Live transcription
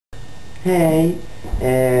Hey,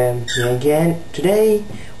 here again. Today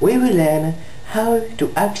we will learn how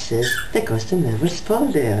to access the custom levels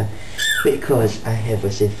folder, because I have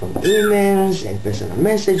received from emails and personal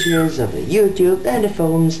messages over YouTube and the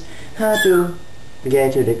forums how to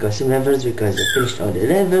get to the custom levels because I finished all the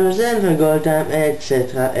levels and the goal time,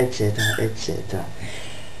 etc, etc, etc.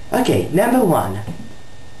 Okay, number one.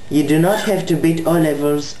 You do not have to beat all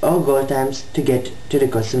levels or goal times to get to the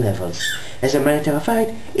custom levels. As a matter of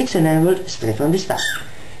fact, it's enabled straight from the start.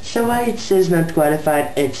 So why it says not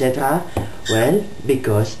qualified, etc.? Well,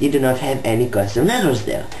 because you do not have any custom levels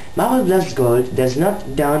there. Marble Blast Gold does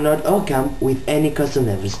not download or come with any custom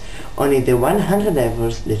levels. Only the 100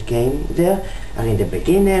 levels that came there are in the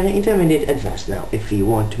beginner, intermediate, advanced. Now, if you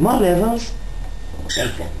want more levels,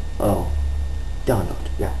 take them or download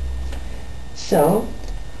now. So,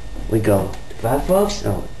 we go to Firefox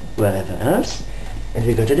or wherever else, and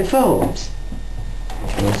we go to the forums.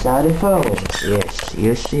 These are the forums. Yes,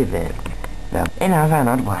 you see them. Well, enough are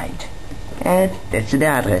not white. And that's the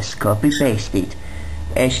address. Copy paste it.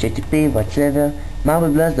 http whatever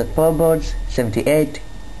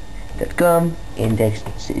marbleblasts.powerboards78.com index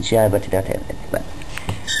CGI, but you don't have it. But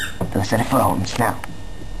those are the forums. Now,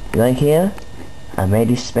 going here, I made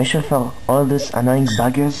this special for all those annoying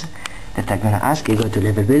buggers that are gonna ask. You go to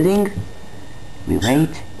level building, we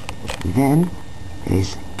wait, then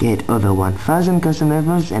is get over 1000 custom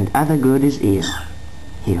levels and other good is here.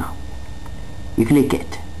 You click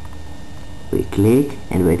it. We click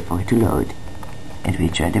and wait for it to load. And we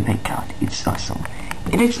try the back out. It's awesome.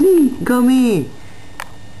 And it's me! Go me!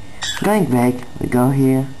 Going back, we go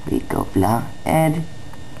here, we go blah, and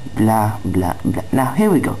blah, blah, blah. Now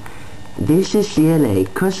here we go. This is CLA,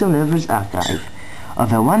 Custom Levels Archive.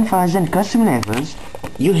 Over 1000 custom levels.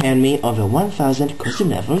 You hand me over 1000 custom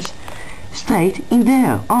levels straight in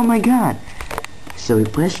there. Oh my god. So we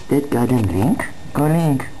press that goddamn link. Go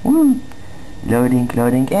link. Woo. Loading,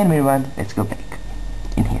 and we run. Let's go back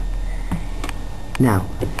in here. Now,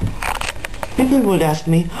 people would ask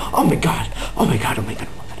me, oh my god.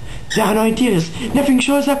 There are no ideas. Nothing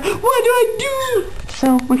shows up. What do I do?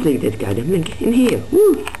 So we click that goddamn link in here.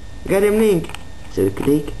 Woo. Goddamn link. So we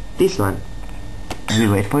click this one. And we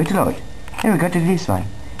wait for it to load. And we go to this one.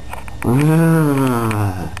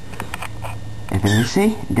 And then we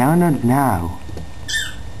see, download now.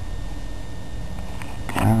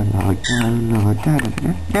 Download.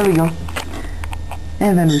 There we go.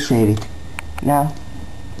 And then we save it. Now,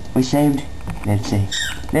 we saved. Let's see.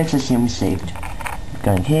 Let's assume we saved.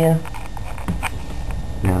 Go in here.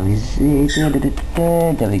 Now we see. There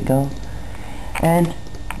we go. And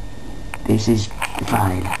this is the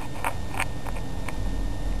file.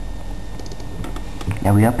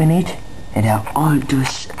 Now we open it, and there are all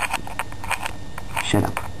those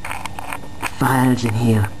files in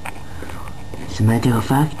here. As a matter of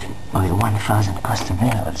fact, over 1000 custom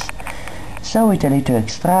levels. So we tell it to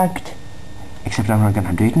extract, except I'm not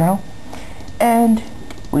gonna do it now, and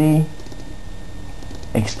we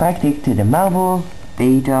extract it to the Marble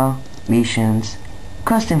Data Missions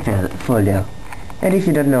custom folder. And if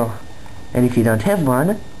you don't know, and if you don't have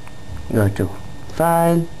one, go to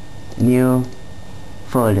File, New,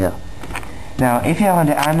 Folder. Now, if you are on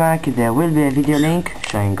the iMac, there will be a video link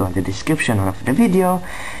showing on the description of the video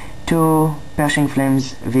to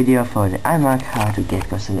Perishingflames video for the iMac, how to get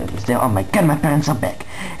custom levels there. Oh my god, my parents are back.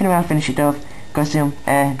 Anyway, I'll finish it off. Custom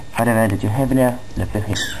and whatever that you have there, look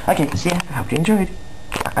here. Okay, so yeah, I hope you enjoyed.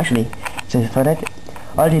 Actually, so for that,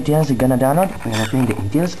 all the details you're gonna download, we're gonna put in the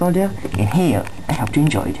details folder in here. I hope you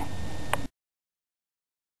enjoyed.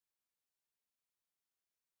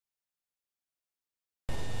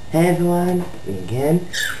 Hey everyone, me again.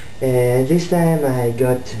 This time I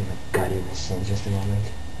got... oh my god, it was in just a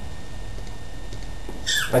moment.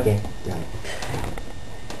 Okay, no.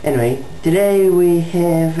 Anyway, today we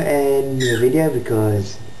have a new video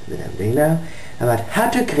because that I'm doing now about how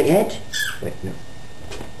to create...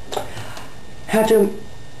 how to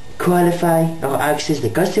qualify or access the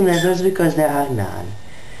custom levels because there are none.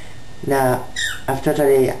 Now, I've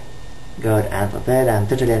totally got unprepared. I'm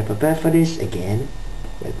totally unprepared for this again.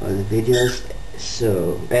 With all the videos,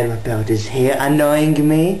 so, and my parrot is here annoying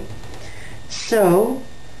me. So,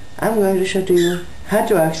 I'm going to show to you how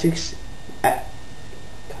to access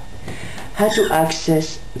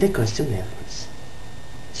the custom levels.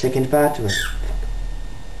 Second part.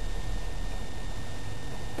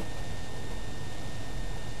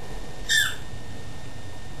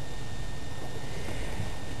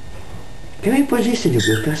 Can we put this in the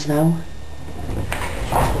bloopers now?